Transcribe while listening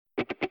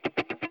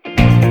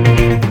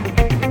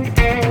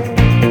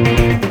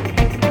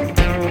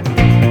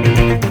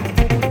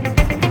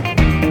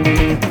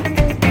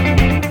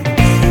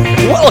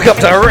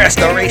Welcome to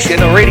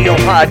Restoration Radio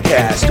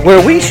Podcast,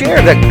 where we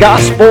share the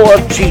gospel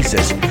of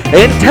Jesus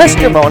and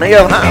testimony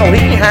of how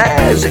he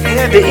has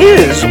and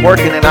is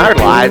working in our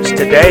lives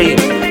today.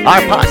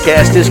 Our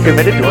podcast is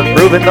committed to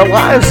improving the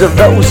lives of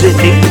those in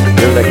need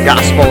through the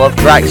gospel of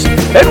Christ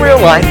and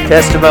real-life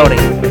testimony.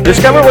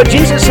 Discover what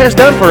Jesus has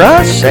done for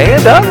us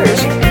and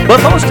others,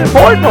 but most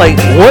importantly,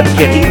 what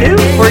can he do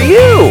for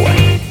you?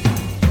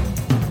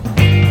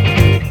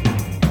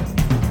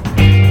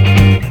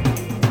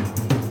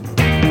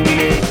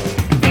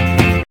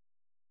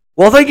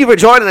 Well, thank you for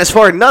joining us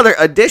for another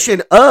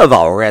edition of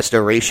our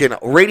Restoration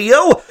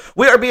Radio.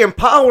 We are being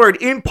powered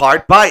in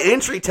part by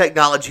Entry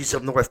Technologies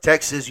of North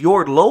Texas,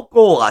 your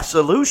local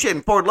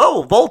solution for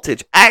low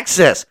voltage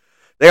access.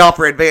 They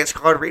offer advanced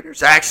card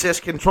readers, access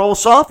control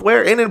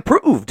software, and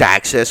improved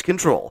access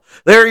control.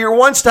 They're your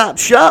one-stop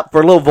shop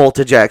for low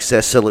voltage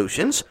access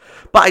solutions.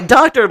 By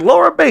Dr.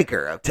 Laura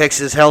Baker of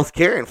Texas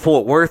Healthcare in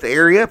Fort Worth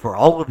area for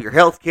all of your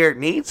healthcare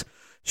needs.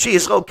 She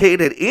is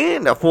located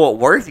in Fort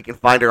Worth. You can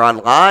find her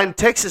online,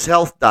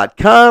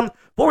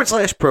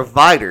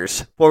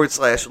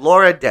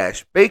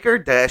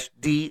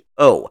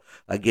 texashealth.com/providers/Laura-Baker-DO.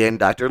 Again,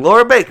 Dr.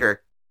 Laura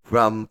Baker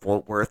from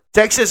Fort Worth,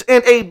 Texas,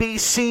 and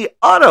ABC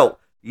Auto,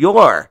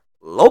 your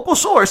local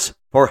source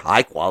for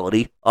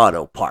high-quality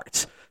auto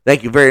parts.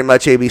 Thank you very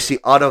much, ABC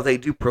Auto. They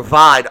do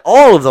provide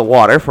all of the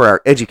water for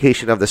our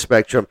Education of the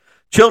Spectrum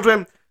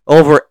children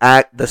over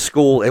at the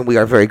school, and we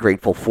are very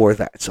grateful for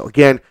that. So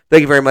again, thank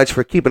you very much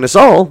for keeping us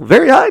all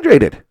very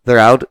hydrated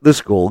throughout the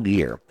school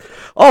year.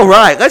 All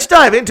right, let's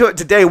dive into it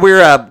today.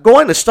 We're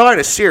going to start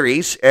a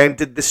series, and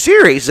the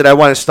series that I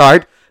want to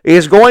start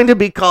is going to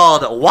be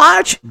called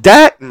Watch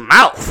Dat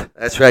Mouth.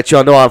 That's right,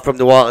 y'all know I'm from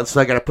New Orleans, so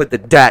I got to put the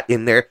dat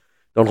in there.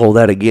 Don't hold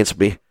that against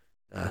me,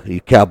 you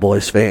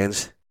Cowboys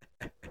fans.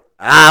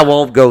 I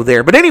won't go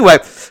there. But anyway,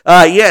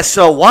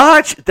 so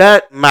Watch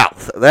Dat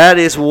Mouth. That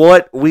is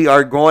what we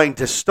are going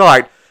to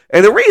start.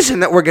 And the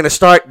reason that we're going to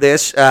start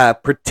this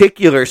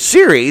particular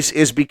series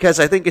is because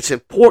I think it's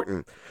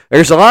important.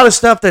 There's a lot of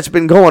stuff that's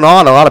been going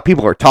on. A lot of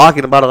people are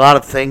talking about a lot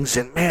of things.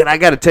 And man, I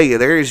got to tell you,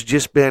 there has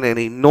just been an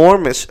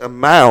enormous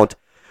amount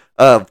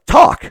of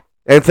talk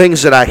and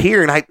things that I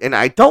hear. And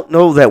I don't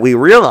know that we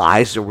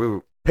realize or we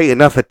pay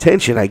enough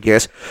attention, I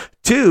guess,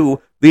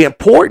 to the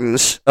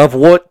importance of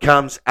what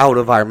comes out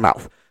of our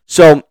mouth.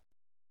 So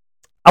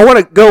I want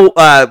to go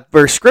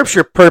for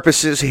scripture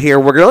purposes here.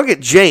 We're going to look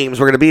at James.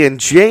 We're going to be in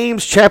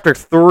James chapter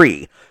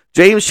 3.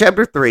 James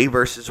chapter 3,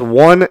 verses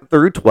 1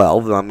 through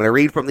 12. I'm going to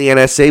read from the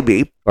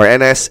NASB. I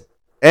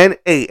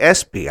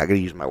got to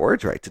use my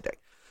words right today.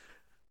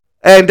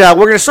 And we're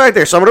going to start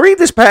there. So I'm going to read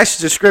this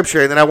passage of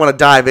scripture, and then I want to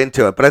dive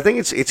into it. But I think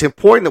it's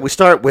important that we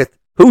start with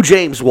who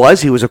James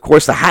was. He was, of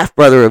course, the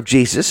half-brother of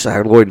Jesus,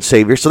 our Lord and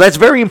Savior. So that's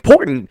very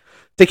important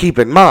to keep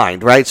in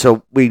mind, right?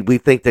 So we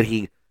think that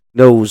he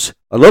knows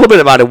a little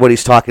bit about it, what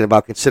he's talking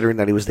about, considering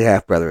that he was the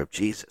half-brother of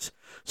Jesus.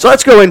 So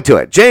let's go into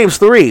it. James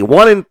 3,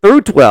 1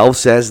 through 12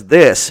 says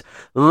this,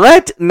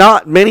 "Let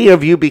not many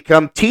of you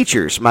become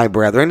teachers, my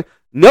brethren,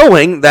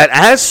 knowing that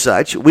as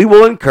such we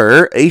will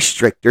incur a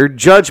stricter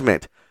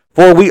judgment.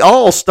 For we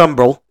all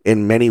stumble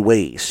in many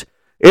ways.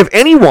 If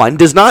anyone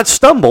does not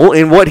stumble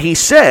in what he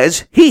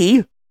says,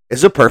 he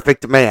is a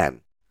perfect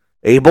man,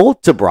 able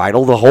to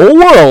bridle the whole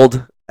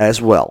world as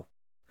well.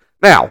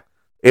 Now,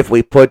 if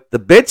we put the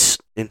bits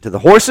into the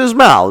horses'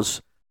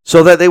 mouths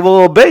so that they will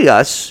obey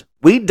us,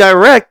 we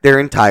direct their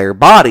entire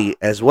body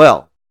as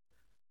well.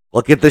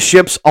 Look at the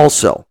ships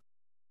also.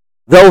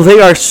 Though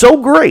they are so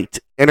great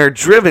and are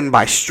driven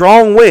by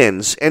strong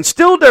winds and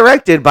still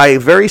directed by a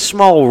very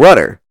small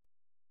rudder,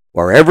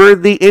 wherever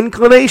the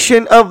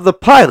inclination of the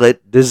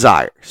pilot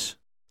desires.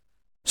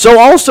 So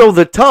also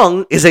the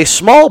tongue is a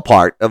small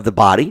part of the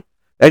body,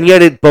 and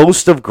yet it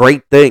boasts of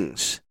great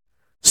things.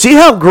 See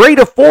how great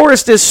a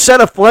forest is set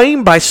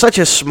aflame by such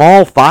a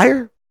small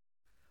fire?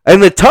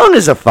 And the tongue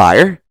is a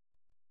fire,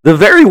 the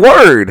very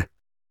word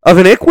of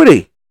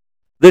iniquity.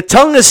 The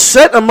tongue is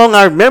set among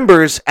our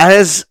members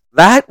as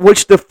that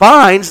which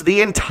defines the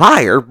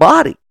entire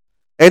body,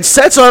 and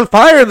sets on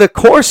fire the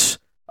course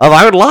of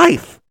our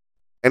life,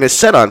 and is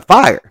set on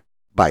fire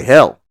by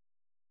hell.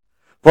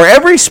 For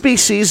every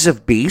species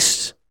of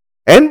beasts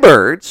and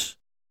birds,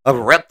 of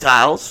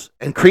reptiles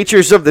and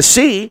creatures of the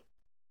sea,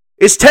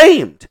 is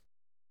tamed,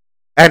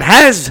 and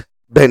has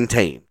been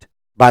tamed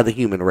by the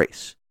human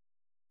race.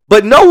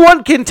 But no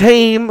one can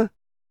tame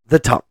the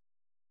tongue.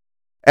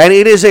 And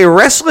it is a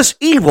restless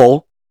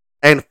evil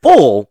and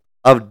full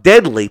of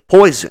deadly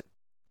poison.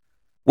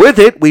 With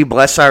it we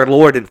bless our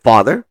Lord and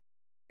Father,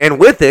 and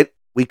with it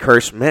we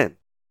curse men,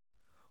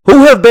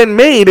 who have been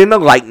made in the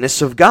likeness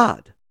of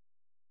God.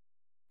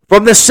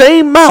 From the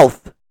same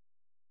mouth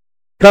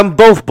come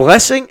both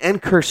blessing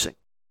and cursing.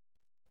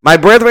 My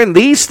brethren,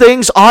 these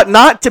things ought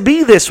not to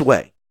be this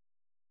way.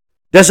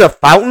 Does a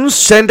fountain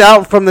send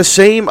out from the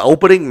same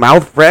opening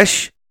mouth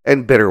fresh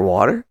and bitter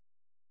water?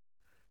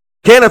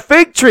 Can a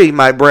fig tree,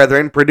 my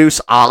brethren,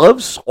 produce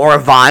olives, or a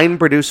vine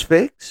produce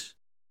figs?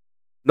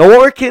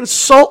 Nor can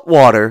salt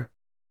water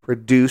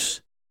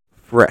produce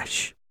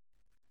fresh.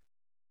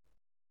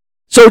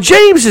 So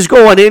James is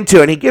going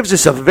into, and he gives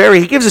us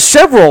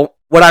several,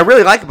 what I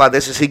really like about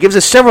this is he gives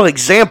us several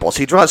examples.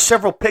 He draws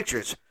several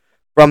pictures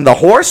from the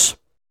horse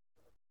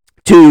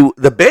to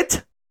the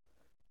bit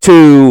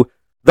to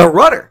the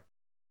rudder,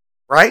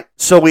 right?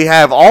 So we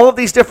have all of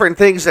these different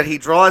things that he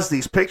draws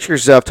these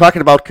pictures of,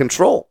 talking about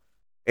control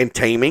and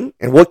taming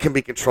and what can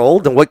be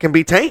controlled and what can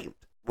be tamed,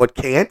 what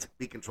can't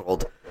be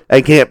controlled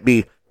and can't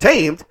be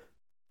tamed.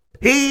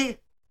 He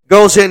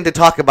goes in to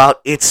talk about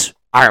it's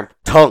our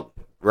tongue,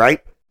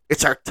 right?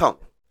 It's our tongue.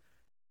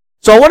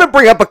 So I want to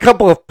bring up a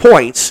couple of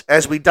points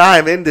as we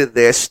dive into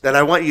this that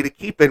I want you to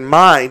keep in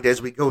mind as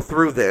we go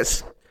through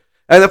this.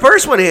 And the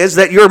first one is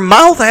that your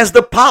mouth has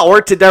the power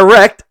to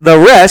direct the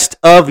rest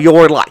of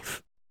your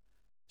life.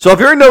 So if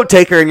you're a note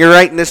taker and you're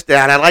writing this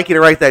down, I'd like you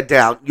to write that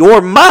down.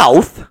 Your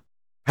mouth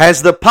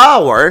has the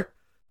power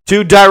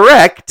to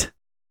direct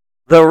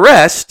the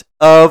rest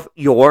of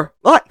your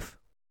life.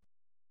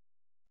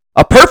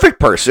 A perfect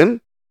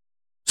person,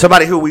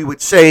 somebody who we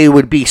would say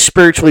would be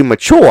spiritually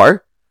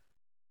mature,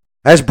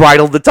 has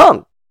bridled the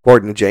tongue,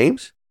 according to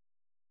James.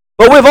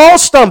 But we've all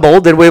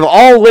stumbled and we've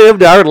all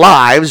lived our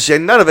lives,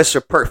 and none of us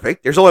are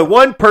perfect. There's only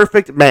one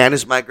perfect man,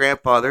 as my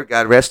grandfather,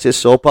 God rest his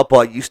soul,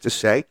 Papa used to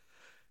say.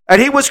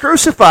 And he was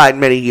crucified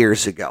many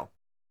years ago.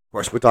 Of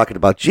course, we're talking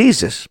about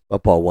Jesus,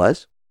 Papa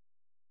was.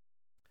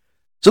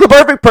 So the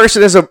perfect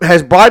person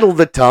has bridled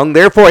the tongue,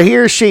 therefore he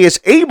or she is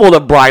able to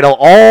bridle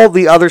all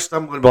the other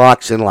stumbling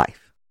blocks in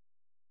life.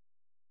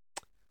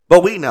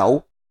 But we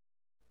know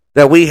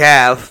that we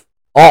have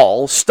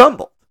all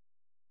stumbled.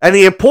 And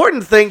the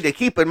important thing to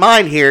keep in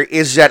mind here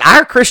is that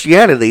our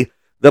Christianity,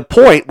 the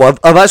point of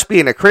us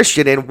being a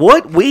Christian and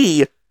what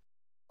we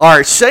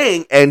are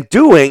saying and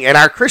doing, and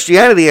our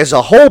Christianity as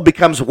a whole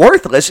becomes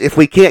worthless if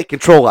we can't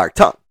control our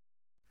tongue.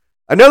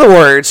 In other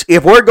words,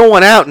 if we're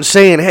going out and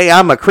saying, hey,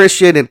 I'm a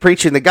Christian and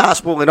preaching the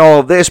gospel and all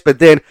of this, but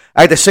then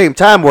at the same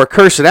time we're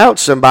cursing out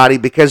somebody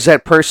because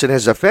that person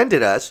has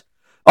offended us,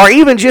 or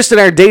even just in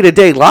our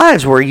day-to-day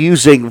lives we're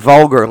using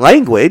vulgar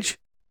language,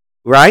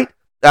 right?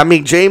 I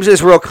mean, James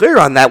is real clear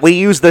on that. We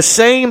use the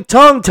same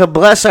tongue to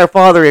bless our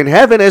Father in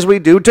heaven as we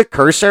do to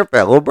curse our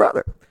fellow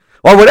brother.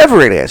 Or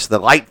whatever it is, the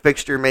light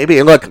fixture maybe.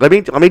 And look, let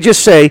me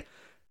just say,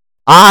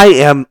 I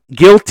am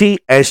guilty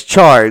as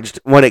charged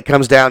when it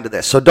comes down to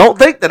this. So don't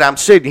think that I'm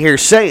sitting here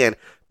saying,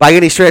 by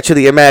any stretch of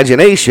the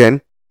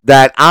imagination,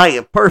 that I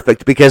am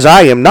perfect, because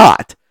I am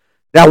not.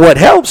 Now, what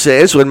helps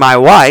is when my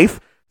wife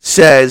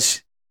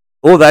says,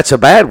 oh, that's a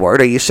bad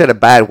word, or you said a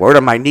bad word,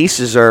 or my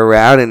nieces are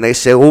around and they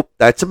say, oh,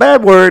 that's a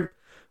bad word,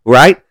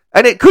 right?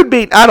 And it could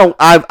be,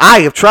 I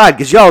have tried,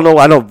 because y'all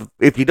know,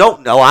 if you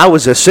don't know, I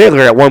was a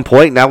sailor at one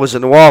point, and I was a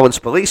New Orleans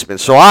policeman,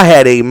 so I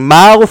had a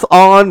mouth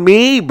on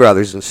me,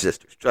 brothers and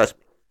sisters, trust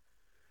me.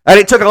 And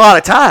it took a lot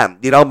of time.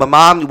 You know, my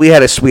mom, we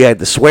had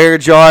the swear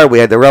jar, we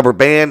had the rubber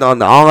band on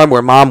the arm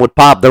where mom would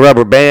pop the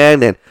rubber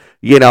band, and,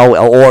 you know,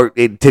 or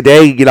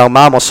today, you know,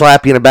 mom will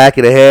slap you in the back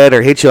of the head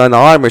or hit you on the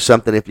arm or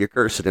something if you're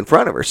cursing in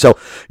front of her. So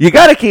you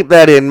got to keep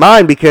that in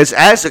mind, because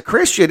as a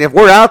Christian, if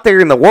we're out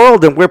there in the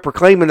world and we're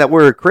proclaiming that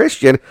we're a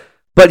Christian,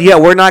 but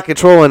yet we're not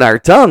controlling our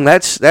tongue,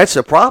 that's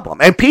a problem.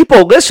 And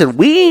people, listen,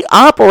 we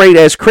operate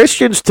as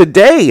Christians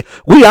today.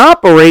 We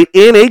operate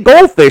in a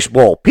goldfish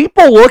bowl.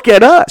 People look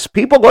at us.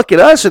 People look at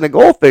us in a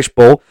goldfish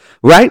bowl,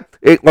 right?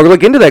 Or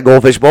look into that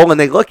goldfish bowl and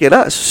they look at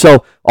us.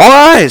 So all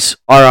eyes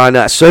are on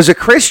us. So as a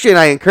Christian,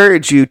 I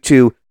encourage you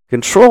to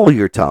control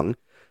your tongue,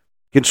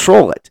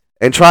 control it,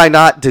 and try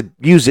not to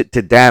use it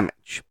to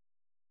damage.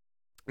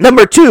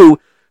 Number two,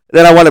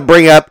 that I want to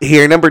bring up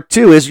here. Number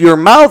two is your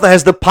mouth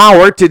has the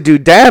power to do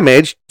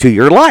damage to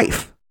your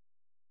life.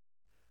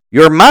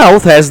 Your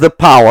mouth has the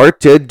power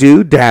to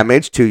do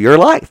damage to your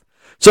life.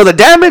 So the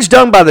damage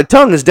done by the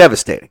tongue is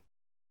devastating.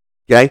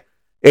 Okay?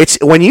 It's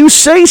when you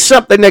say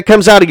something that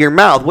comes out of your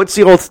mouth, what's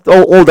the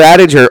old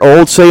adage or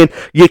old saying?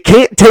 You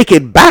can't take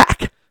it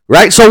back.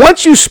 Right? So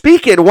once you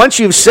speak it, once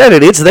you've said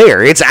it, it's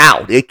there. It's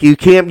out. You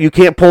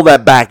can't pull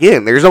that back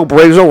in. There's no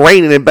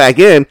reining it back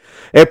in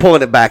and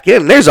pulling it back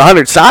in. There's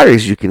 100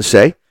 sorries you can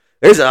say.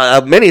 There's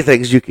many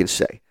things you can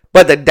say.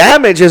 But the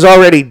damage is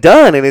already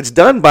done, and it's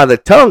done by the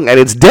tongue, and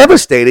it's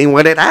devastating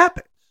when it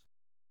happens.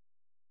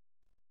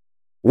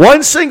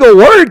 One single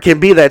word can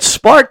be that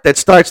spark that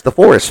starts the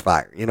forest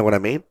fire. You know what I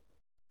mean?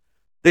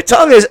 The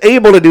tongue is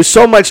able to do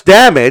so much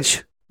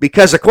damage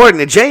because, according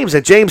to James,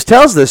 and James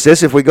tells us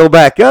this, if we go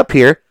back up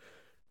here,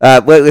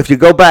 if you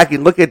go back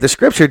and look at the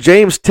scripture,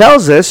 James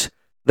tells us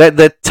that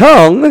the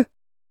tongue,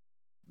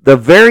 the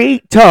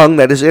very tongue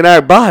that is in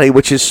our body,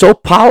 which is so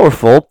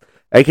powerful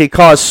and can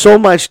cause so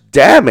much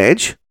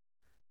damage,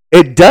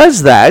 it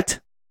does that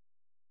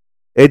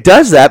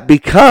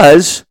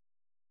because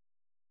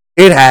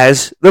it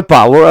has the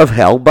power of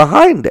hell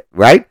behind it,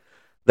 right?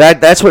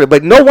 That's what.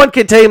 But no one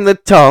can tame the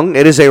tongue.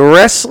 It is a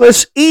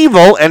restless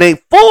evil and a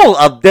full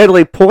of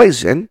deadly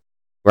poison,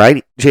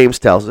 right? James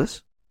tells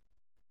us.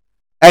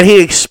 And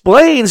he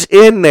explains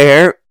in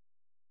there,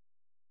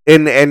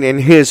 in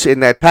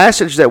that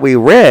passage that we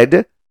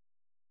read,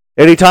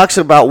 and he talks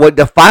about what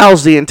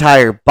defiles the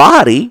entire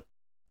body,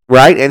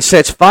 right, and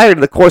sets fire to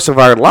the course of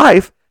our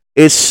life.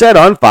 is set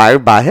on fire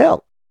by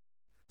hell.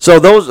 So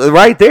those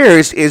right there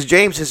is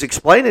James is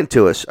explaining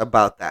to us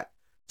about that.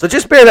 So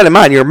just bear that in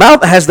mind. Your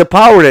mouth has the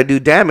power to do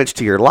damage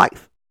to your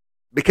life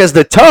because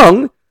the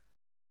tongue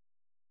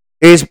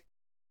has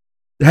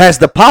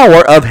the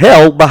power of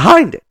hell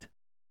behind it.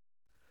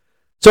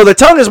 So the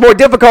tongue is more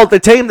difficult to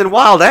tame than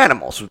wild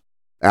animals.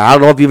 I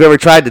don't know if you've ever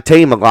tried to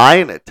tame a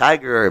lion, a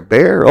tiger, or a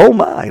bear. Oh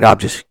my! No, I'm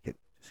just kidding.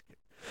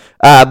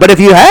 But if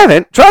you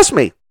haven't, trust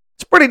me,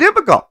 it's pretty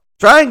difficult.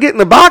 Try and get in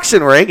the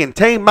boxing ring and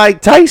tame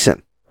Mike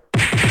Tyson.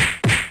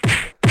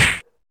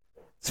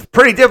 It's a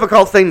pretty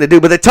difficult thing to do,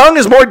 but the tongue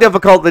is more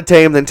difficult to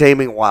tame than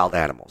taming wild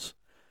animals.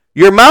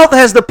 Your mouth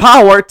has the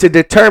power to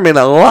determine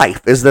a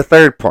life, is the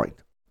third point.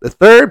 The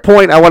third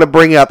point I want to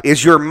bring up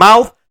is your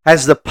mouth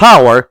has the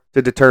power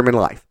to determine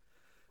life.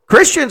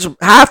 Christians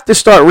have to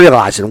start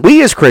realizing,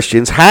 we as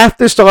Christians have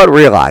to start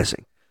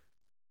realizing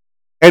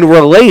and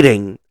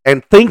relating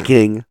and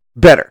thinking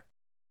better.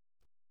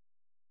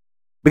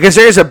 Because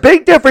there's a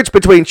big difference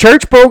between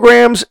church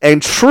programs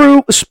and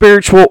true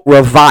spiritual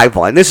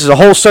revival. And this is a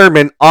whole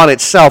sermon on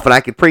itself, and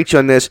I could preach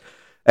on this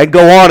and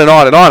go on and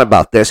on and on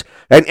about this.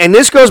 And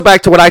this goes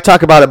back to what I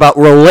talk about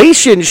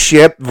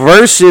relationship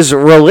versus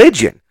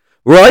religion.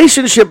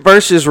 Relationship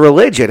versus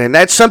religion. And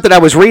that's something I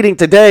was reading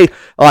today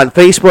on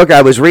Facebook.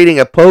 I was reading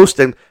a post,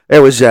 and it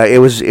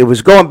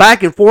was going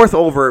back and forth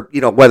over,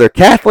 whether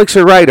Catholics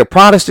are right or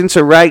Protestants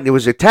are right, and it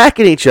was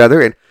attacking each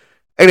other.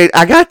 And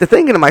I got to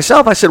thinking to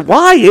myself, I said,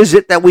 why is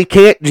it that we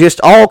can't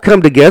just all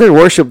come together and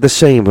worship the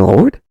same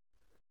Lord?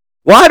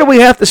 Why do we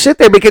have to sit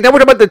there? Because then we're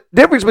talking about the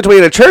difference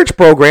between a church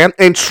program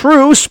and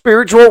true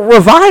spiritual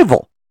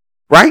revival,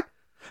 right?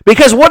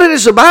 Because what it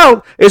is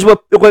about is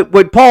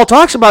what Paul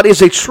talks about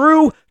is a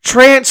true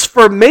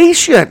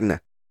transformation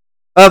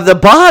of the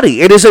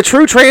body. It is a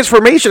true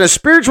transformation, a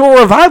spiritual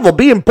revival,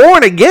 being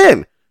born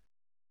again.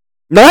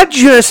 Not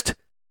just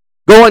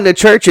going to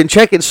church and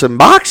checking some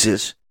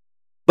boxes,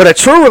 but a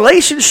true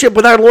relationship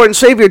with our Lord and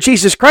Savior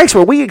Jesus Christ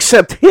where we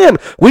accept Him.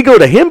 We go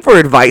to Him for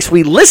advice.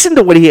 We listen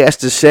to what He has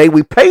to say.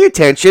 We pay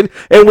attention,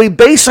 and we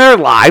base our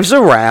lives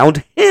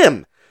around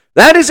Him.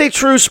 That is a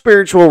true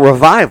spiritual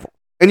revival.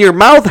 And your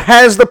mouth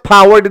has the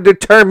power to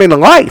determine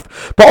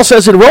life. Paul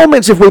says in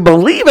Romans, if we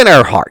believe in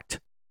our heart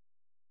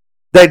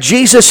that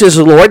Jesus is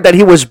Lord, that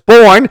He was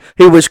born,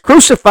 He was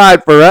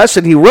crucified for us,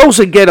 and He rose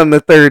again on the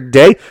third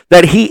day,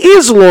 that He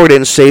is Lord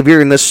and Savior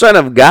and the Son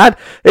of God,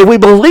 if we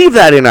believe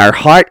that in our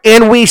heart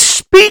and we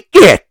speak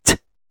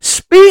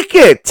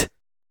it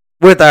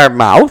with our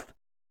mouth,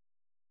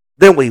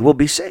 then we will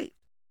be saved.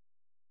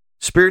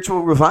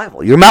 Spiritual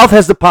revival. Your mouth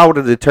has the power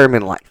to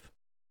determine life.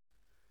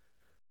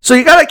 So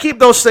you got to keep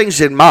those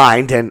things in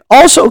mind, and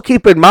also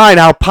keep in mind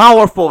how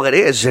powerful it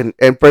is. And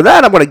for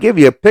that, I'm going to give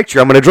you a picture.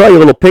 I'm going to draw you a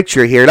little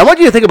picture here. And I want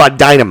you to think about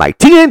dynamite,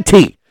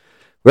 TNT,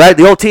 right?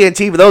 The old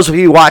TNT, for those of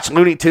you who watch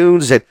Looney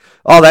Tunes and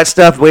all that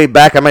stuff way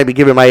back, I might be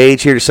giving my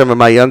age here to some of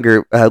my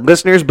younger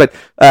listeners, but,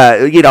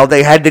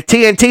 they had the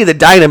TNT, the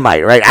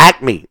dynamite, right?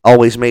 Acme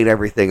always made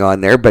everything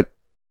on there. But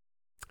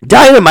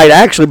dynamite,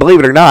 actually, believe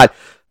it or not,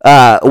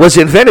 was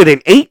invented in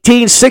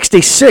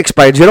 1866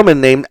 by a gentleman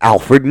named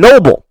Alfred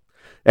Noble.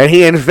 And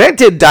he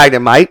invented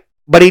dynamite,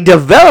 but he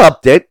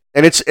developed it,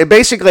 and it's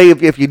basically,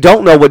 if you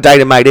don't know what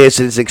dynamite is,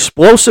 it's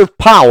explosive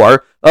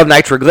power of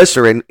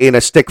nitroglycerin in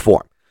a stick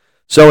form.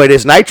 So it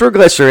is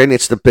nitroglycerin,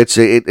 it's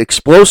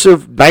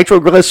explosive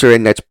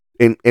nitroglycerin that's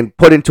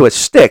put into a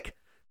stick,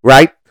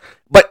 right?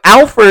 But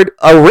Alfred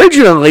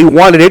originally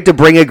wanted it to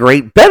bring a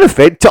great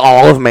benefit to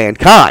all of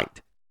mankind.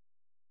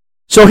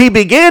 So he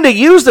began to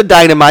use the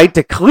dynamite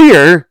to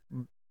clear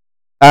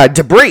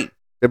debris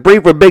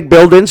from big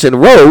buildings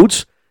and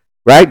roads,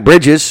 right,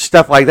 bridges,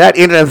 stuff like that,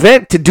 in an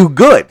event to do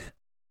good.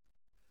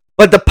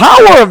 But the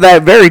power of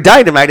that very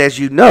dynamite, as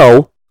you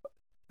know,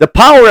 the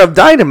power of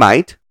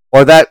dynamite,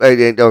 or that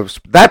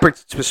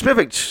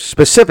specific,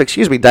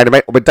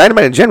 dynamite, but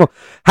dynamite in general,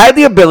 had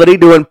the ability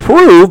to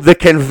improve the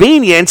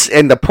convenience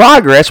and the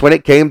progress when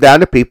it came down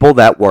to people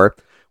that were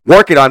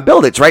working on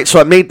buildings, right? So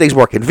it made things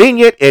more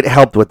convenient, it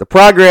helped with the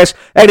progress,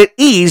 and it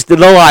eased the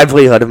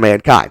livelihood of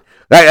mankind.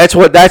 That's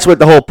what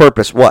the whole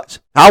purpose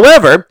was.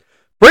 However,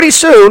 pretty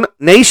soon,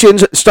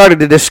 nations started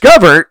to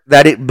discover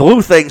that it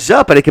blew things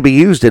up and it could be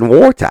used in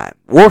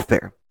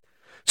warfare.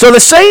 So the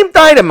same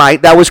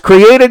dynamite that was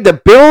created to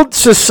build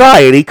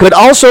society could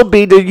also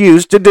be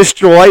used to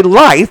destroy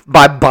life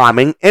by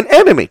bombing an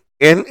enemy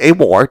in a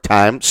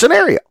wartime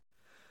scenario.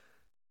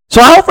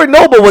 So Alfred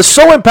Noble was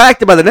so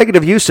impacted by the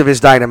negative use of his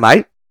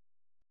dynamite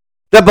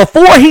that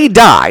before he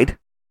died,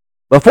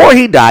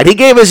 he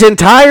gave his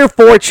entire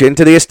fortune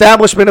to the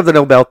establishment of the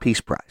Nobel Peace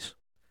Prize.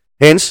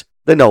 Hence,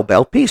 the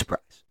Nobel Peace Prize.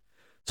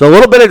 So a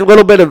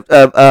little bit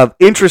of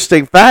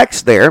interesting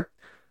facts there.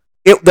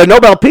 The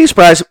Nobel Peace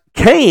Prize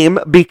came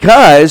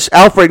because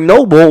Alfred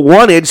Noble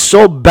wanted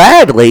so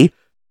badly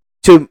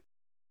to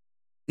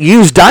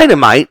use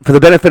dynamite for the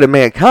benefit of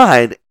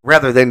mankind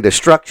rather than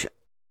destruction.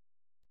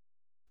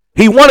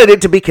 He wanted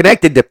it to be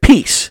connected to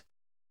peace.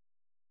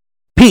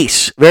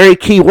 Peace, very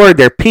key word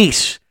there,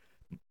 peace.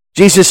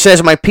 Jesus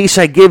says, "My peace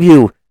I give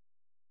you.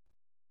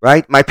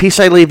 right? My peace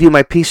I leave you,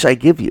 my peace I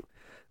give you.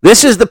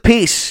 This is the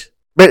peace.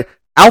 But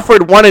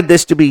Alfred wanted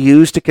this to be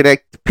used to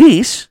connect to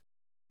peace,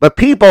 but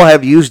people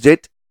have used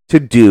it to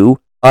do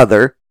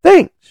other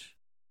things.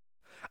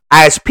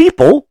 As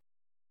people,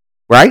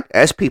 right?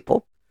 As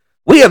people,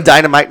 we have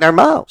dynamite in our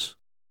mouths.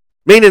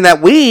 Meaning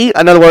that we,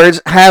 in other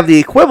words, have the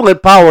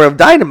equivalent power of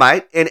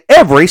dynamite in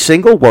every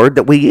single word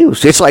that we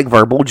use. It's like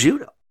verbal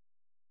judo.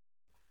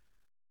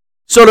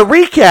 So to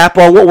recap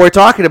on what we're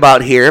talking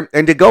about here,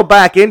 and to go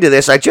back into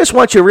this, I just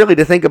want you really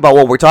to think about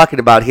what we're talking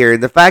about here,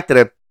 and the fact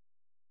that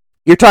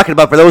you're talking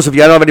about, for those of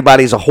you, I don't know if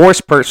anybody's a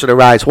horse person or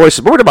rides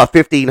horses, but we're about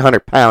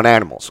 1,500-pound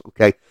animals,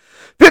 okay?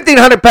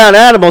 1,500-pound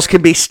animals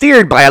can be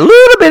steered by a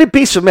little bitty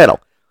piece of metal.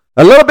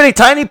 A little bitty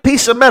tiny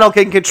piece of metal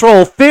can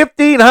control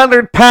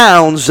 1,500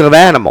 pounds of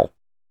animal,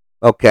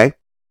 okay?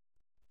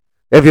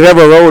 If you've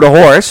ever rode a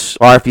horse,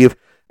 or if you've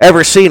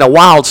ever seen a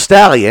wild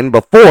stallion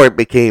before it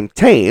became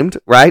tamed,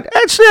 right?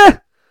 It's,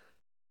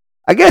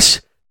 I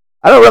guess,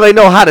 I don't really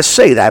know how to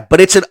say that,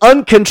 but it's an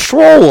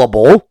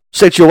uncontrollable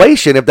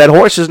situation if that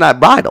horse is not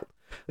bridled.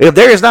 If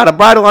there is not a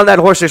bridle on that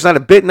horse, there's not a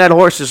bit in that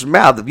horse's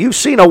mouth. If you've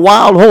seen a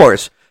wild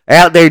horse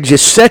out there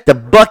just set to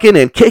bucking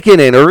and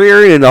kicking and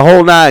rearing in the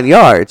whole 9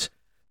 yards,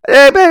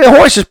 the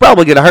horse is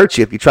probably going to hurt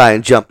you if you try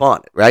and jump on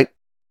it, right?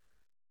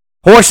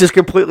 Horse is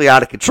completely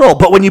out of control.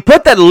 But when you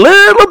put that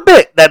little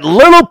bit, that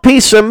little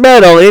piece of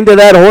metal into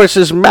that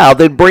horse's mouth,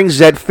 it brings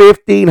that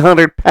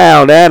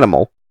 1,500-pound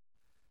animal,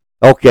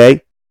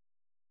 okay,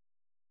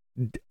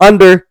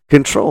 under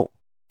control.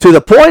 To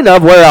the point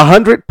of where a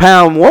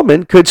 100-pound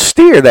woman could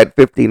steer that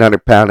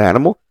 1,500-pound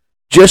animal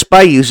just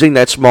by using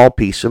that small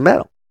piece of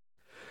metal.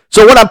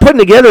 So what I'm putting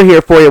together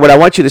here for you, what I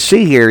want you to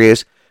see here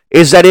is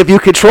that if you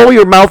control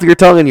your mouth, your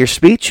tongue, and your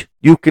speech,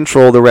 you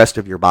control the rest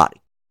of your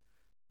body.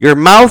 Your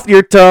mouth,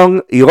 your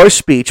tongue, your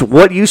speech,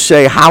 what you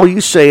say, how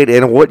you say it,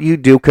 and what you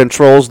do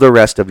controls the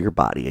rest of your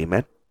body.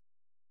 Amen?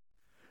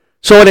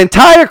 So an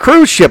entire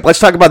cruise ship, let's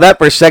talk about that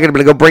for a second. I'm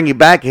going to go bring you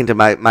back into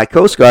my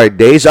Coast Guard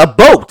days. A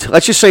boat,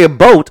 let's just say a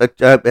boat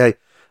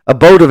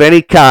of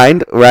any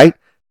kind, right,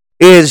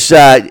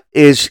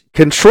 is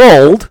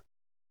controlled,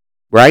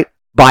 right,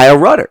 by a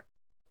rudder.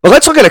 But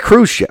let's look at a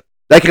cruise ship.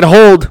 They can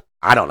hold,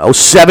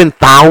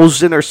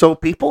 7,000 or so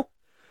people.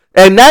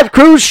 And that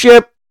cruise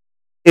ship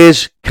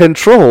is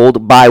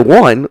controlled by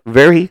one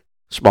very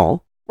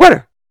small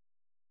rudder.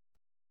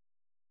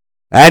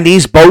 And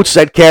these boats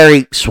that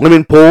carry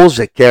swimming pools,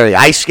 that carry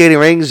ice skating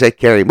rings, that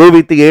carry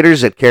movie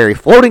theaters, that carry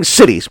floating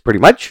cities, pretty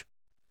much.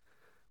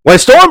 When a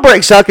storm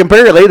breaks out,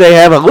 comparatively, they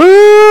have a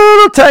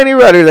little tiny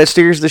rudder that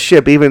steers the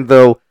ship, even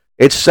though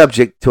it's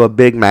subject to a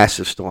big,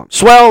 massive storm.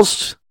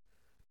 Swells,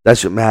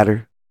 doesn't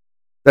matter.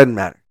 Doesn't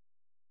matter.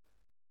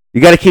 You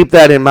got to keep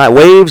that in mind.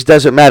 Waves,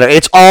 doesn't matter.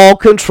 It's all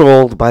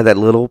controlled by that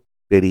little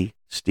bitty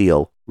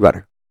steel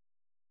rudder.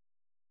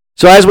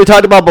 So as we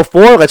talked about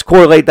before, let's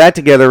correlate that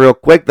together real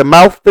quick. The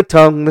mouth, the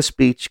tongue, the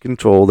speech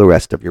control the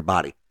rest of your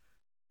body.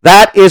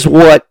 That is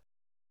what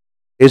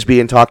is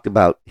being talked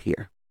about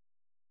here.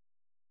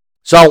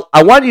 So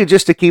I want you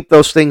just to keep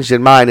those things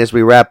in mind as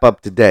we wrap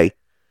up today,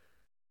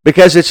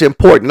 because it's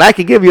important. I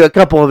can give you a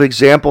couple of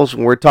examples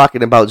when we're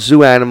talking about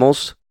zoo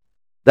animals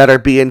that are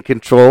being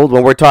controlled,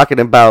 when we're talking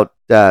about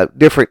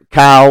different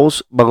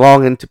cows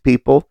belonging to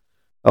people,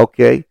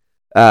 okay,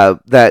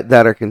 that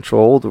are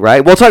controlled,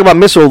 right? We'll talk about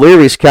Miss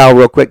O'Leary's cow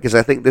real quick, because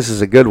I think this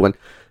is a good one.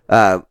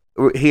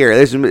 Here,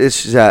 this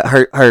is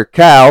her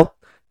cow.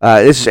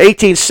 This is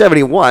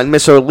 1871.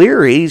 Miss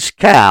O'Leary's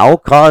cow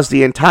caused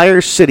the entire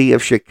city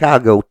of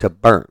Chicago to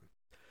burn.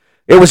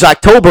 It was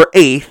October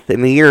 8th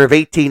in the year of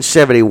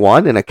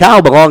 1871, and a cow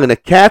belonging to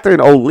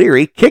Catherine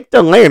O'Leary kicked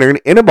a lantern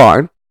in a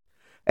barn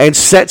and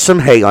set some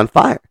hay on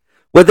fire.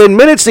 Within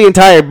minutes, the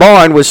entire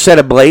barn was set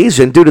ablaze,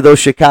 and due to those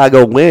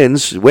Chicago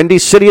winds, windy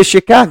city of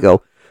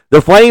Chicago,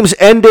 the flames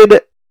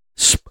ended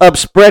up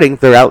spreading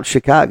throughout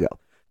Chicago,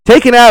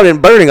 taking out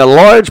and burning a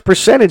large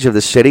percentage of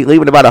the city,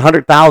 leaving about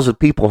 100,000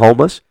 people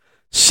homeless,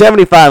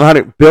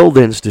 7,500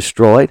 buildings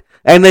destroyed,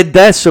 and the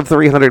deaths of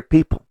 300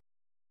 people.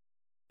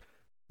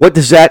 What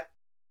does that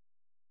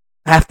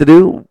have to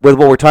do with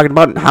what we're talking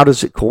about, and how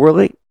does it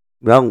correlate?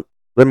 Well,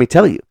 let me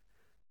tell you.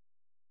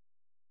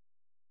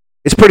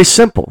 It's pretty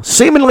simple.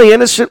 Seemingly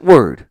innocent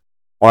word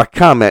or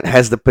comment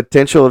has the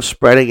potential of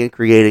spreading and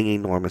creating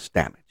enormous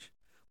damage.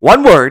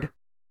 One word,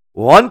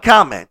 one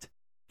comment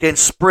can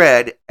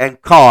spread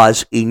and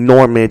cause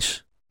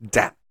enormous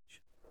damage.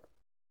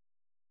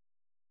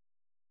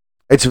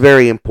 It's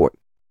very important.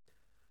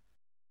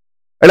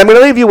 And I'm going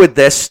to leave you with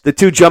this, the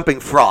two jumping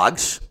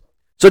frogs.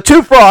 So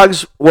two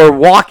frogs were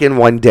walking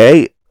one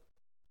day,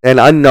 and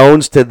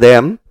unknowns to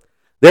them,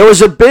 there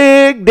was a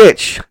big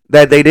ditch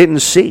that they didn't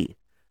see.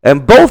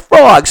 And both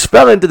frogs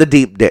fell into the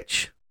deep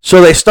ditch.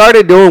 So they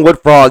started doing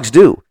what frogs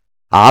do.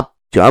 Hop,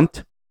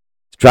 jumped,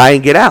 try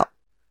and get out.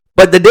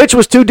 But the ditch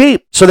was too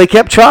deep, so they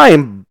kept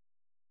trying.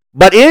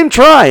 But in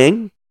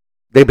trying,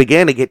 they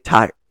began to get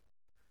tired.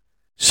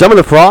 Some of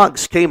the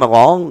frogs came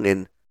along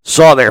and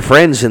saw their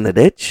friends in the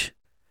ditch.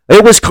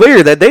 It was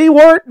clear that they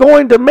weren't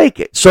going to make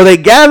it, so they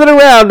gathered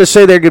around to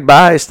say their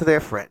goodbyes to their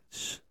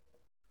friends.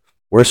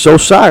 We're so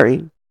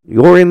sorry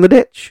you're in the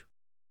ditch.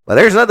 But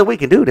there's nothing we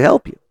can do to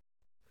help you.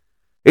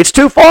 It's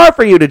too far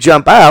for you to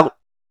jump out,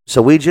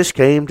 so we just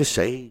came to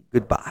say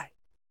goodbye.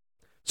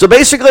 So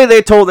basically,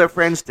 they told their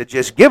friends to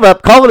just give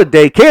up, call it a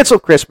day, cancel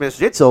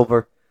Christmas, it's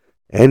over,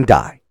 and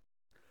die.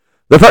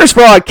 The first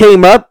frog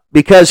came up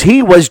because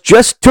he was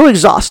just too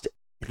exhausted.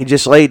 He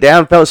just laid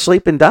down, fell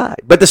asleep, and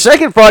died. But the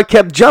second frog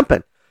kept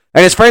jumping.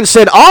 And his friend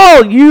said,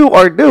 all you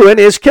are doing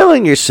is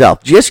killing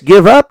yourself. Just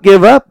give up,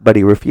 but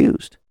he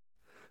refused.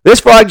 This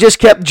frog just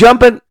kept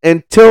jumping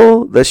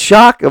until the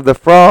shock of the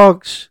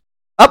frogs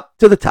up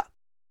to the top.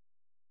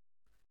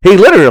 He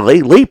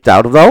literally leaped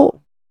out of the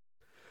hole.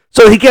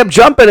 So he kept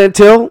jumping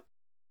until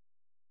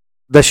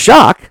the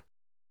shock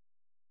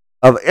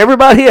of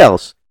everybody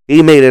else,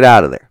 he made it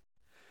out of there.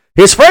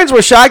 His friends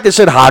were shocked and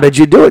said, how did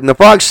you do it? And the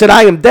frog said,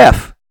 I am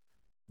deaf.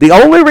 The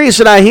only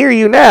reason I hear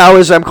you now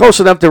is I'm close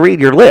enough to read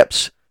your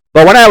lips.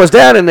 But when I was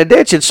down in the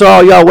ditch and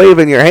saw y'all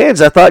waving your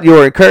hands, I thought you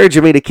were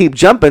encouraging me to keep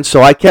jumping,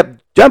 so I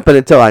kept jumping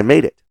until I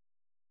made it.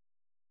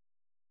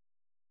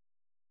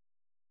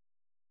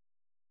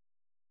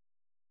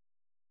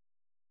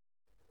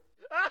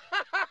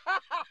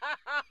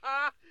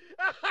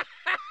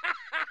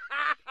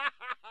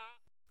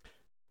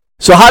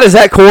 So how does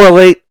that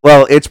correlate?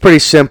 Well, it's pretty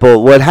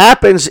simple. What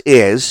happens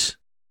is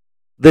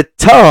the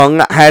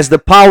tongue has the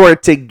power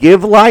to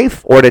give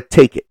life or to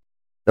take it.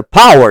 The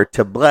power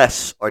to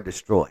bless or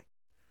destroy.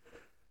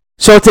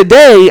 So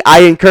today,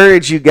 I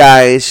encourage you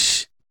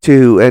guys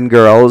to, and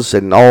girls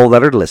and all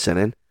that are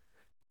listening,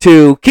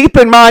 to keep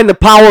in mind the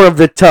power of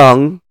the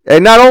tongue.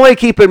 And not only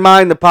keep in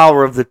mind the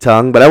power of the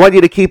tongue, but I want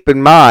you to keep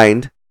in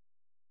mind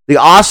the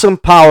awesome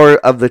power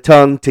of the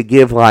tongue to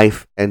give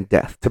life and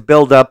death, to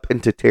build up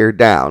and to tear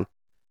down.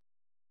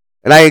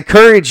 And I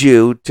encourage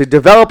you to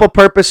develop a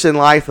purpose in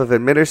life of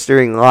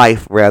administering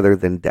life rather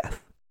than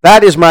death.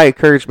 That is my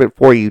encouragement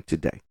for you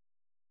today.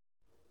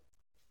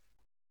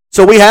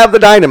 So we have the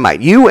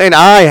dynamite. You and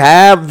I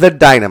have the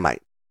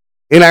dynamite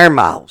in our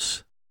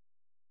mouths.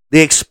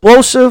 The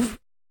explosive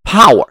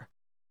power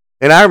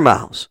in our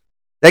mouths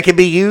that can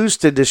be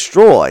used to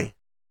destroy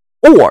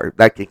or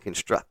that can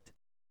construct.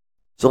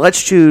 So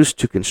let's choose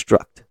to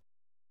construct.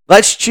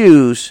 Let's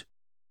choose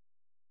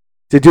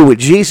to do what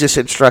Jesus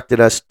instructed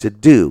us to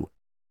do,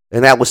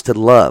 and that was to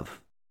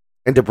love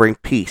and to bring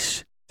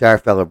peace to our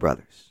fellow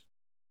brothers.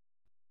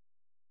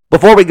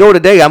 Before we go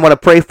today, I'm going to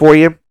pray for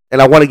you,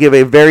 and I want to give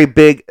a very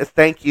big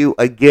thank you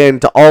again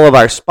to all of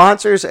our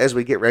sponsors as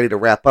we get ready to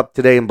wrap up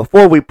today. And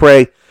before we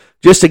pray,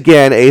 just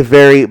again, a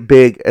very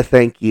big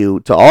thank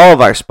you to all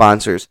of our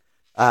sponsors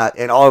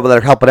and all of them that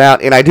are helping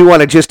out. And I do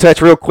want to just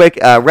touch real quick,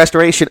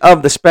 Restoration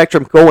of the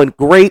Spectrum going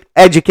great,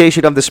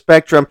 Education of the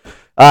Spectrum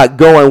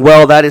going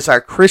well. That is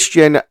our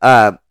Christian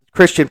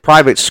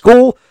private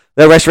school.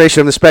 The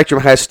Restoration of the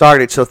Spectrum has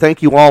started. So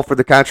thank you all for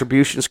the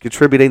contributions,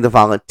 contributing, the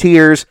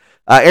volunteers,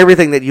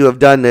 everything that you have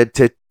done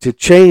to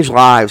change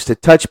lives, to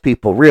touch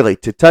people, really,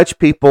 to touch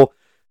people,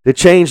 to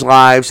change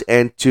lives,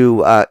 and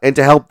to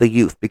help the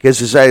youth.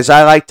 Because as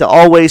I like to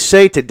always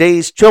say,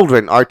 today's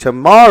children are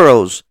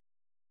tomorrow's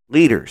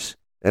leaders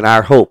and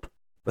our hope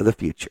for the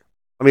future.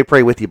 Let me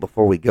pray with you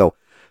before we go.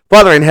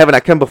 Father in heaven,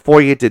 I come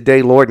before you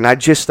today, Lord, and I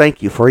just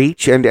thank you for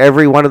each and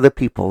every one of the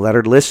people that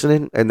are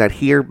listening and that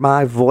hear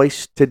my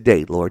voice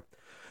today, Lord.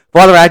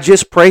 Father, I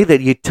just pray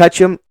that you touch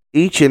them,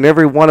 each and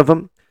every one of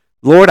them.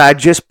 Lord, I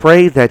just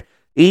pray that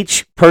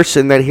each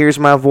person that hears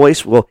my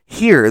voice will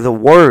hear the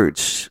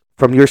words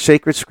from your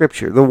sacred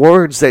scripture, the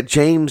words that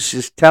James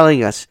is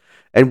telling us,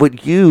 and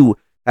what you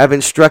have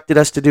instructed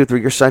us to do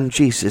through your Son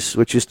Jesus,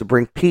 which is to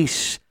bring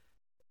peace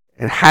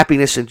and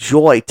happiness and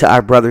joy to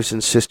our brothers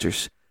and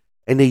sisters,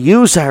 and to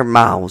use our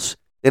mouths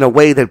in a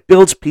way that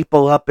builds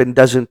people up and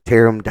doesn't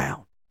tear them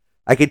down.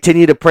 I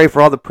continue to pray for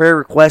all the prayer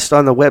requests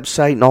on the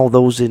website and all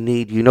those in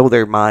need. You know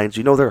their minds,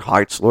 you know their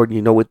hearts, Lord, and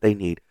you know what they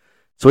need.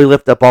 So we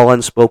lift up all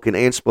unspoken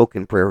and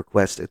spoken prayer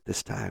requests at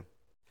this time.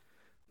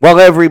 While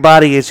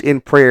everybody is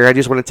in prayer, I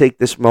just want to take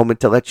this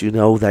moment to let you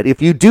know that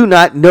if you do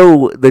not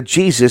know the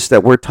Jesus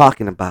that we're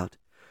talking about,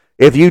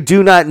 if you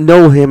do not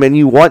know him and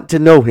you want to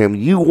know him,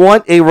 you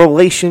want a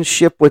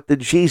relationship with the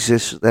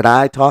Jesus that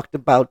I talked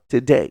about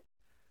today,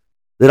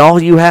 then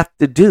all you have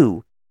to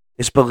do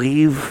is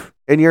believe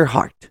in your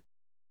heart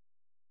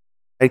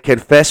and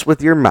confess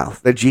with your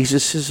mouth that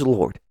Jesus is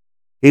Lord.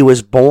 He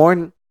was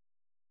born,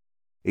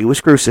 he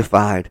was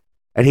crucified,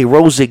 and he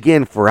rose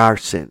again for our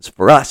sins,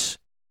 for us.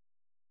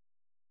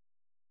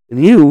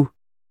 And you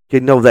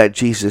can know that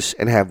Jesus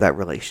and have that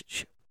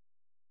relationship.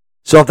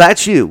 So if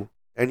that's you,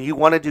 and you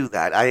want to do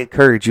that, I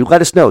encourage you,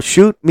 let us know.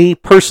 Shoot me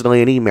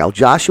personally an email,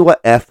 Joshua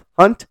F.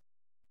 Hunt.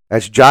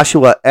 That's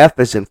Joshua F.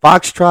 as in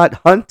Foxtrot,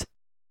 Hunt,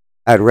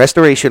 at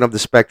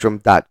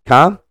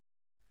restorationofthespectrum.com.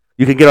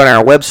 You can get on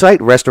our website,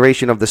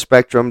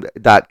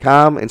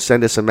 restorationofthespectrum.com, and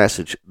send us a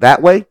message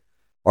that way.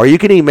 Or you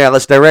can email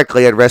us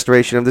directly at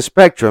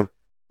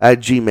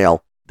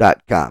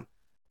restorationofthespectrum@gmail.com.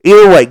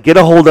 Either way, get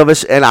a hold of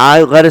us and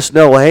let us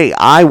know, hey,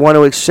 I want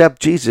to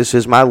accept Jesus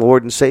as my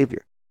Lord and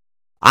Savior.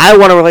 I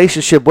want a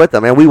relationship with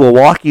him, and we will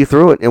walk you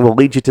through it, and we'll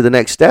lead you to the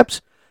next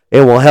steps.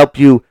 and will help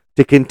you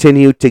to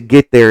continue to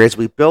get there as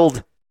we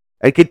build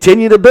and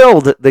continue to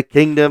build the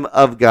kingdom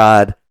of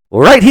God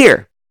right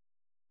here,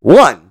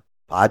 one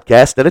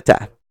podcast at a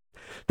time.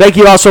 Thank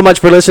you all so much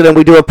for listening.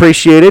 We do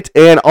appreciate it.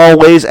 And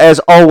always,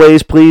 as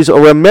always, please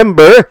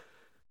remember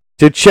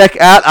to check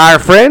out our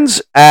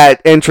friends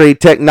at Entry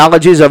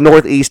Technologies of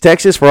Northeast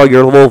Texas for all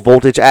your low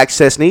voltage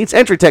access needs.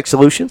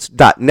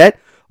 EntryTechSolutions.net,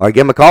 or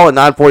give them a call at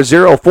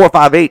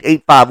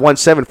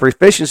 940-458-8517 for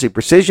efficiency,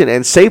 precision,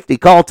 and safety.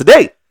 Call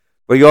today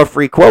for your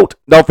free quote.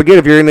 Don't forget,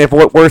 if you're in the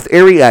Fort Worth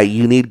area,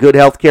 you need good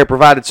health care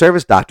provided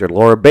service, Dr.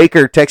 Laura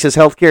Baker,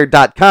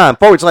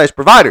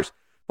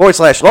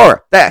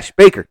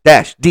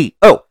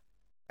 TexasHealthcare.com/providers/Laura-Baker-DO.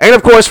 And,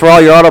 of course, for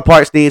all your auto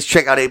parts needs,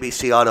 check out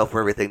ABC Auto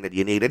for everything that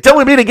you need. Until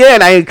we meet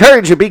again, I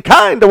encourage you, be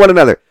kind to one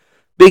another.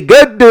 Be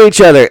good to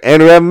each other.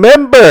 And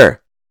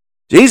remember,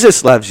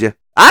 Jesus loves you.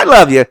 I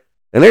love you.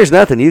 And there's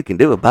nothing you can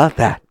do about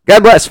that.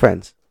 God bless,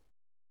 friends.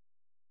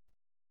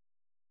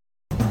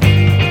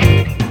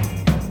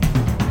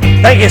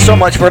 Thank you so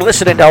much for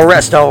listening to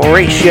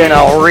Restoration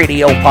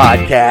Radio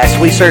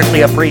Podcast. We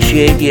certainly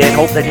appreciate you and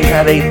hope that you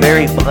have a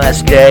very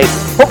blessed day.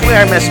 Hopefully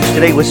our message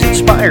today was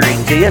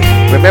inspiring to you.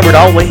 Remember to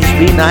always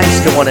be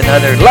nice to one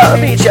another.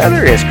 Love each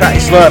other as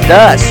Christ loved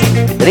us.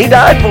 And He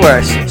died for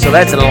us. So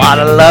that's a lot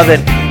of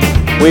loving.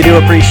 We do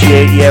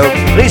appreciate you.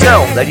 Please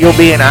know that you'll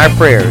be in our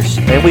prayers.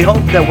 And we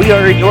hope that we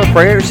are in your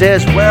prayers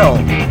as well.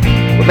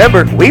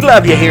 Remember, we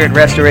love you here at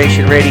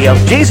Restoration Radio.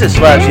 Jesus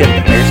loves you.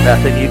 There's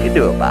nothing you can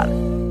do about it.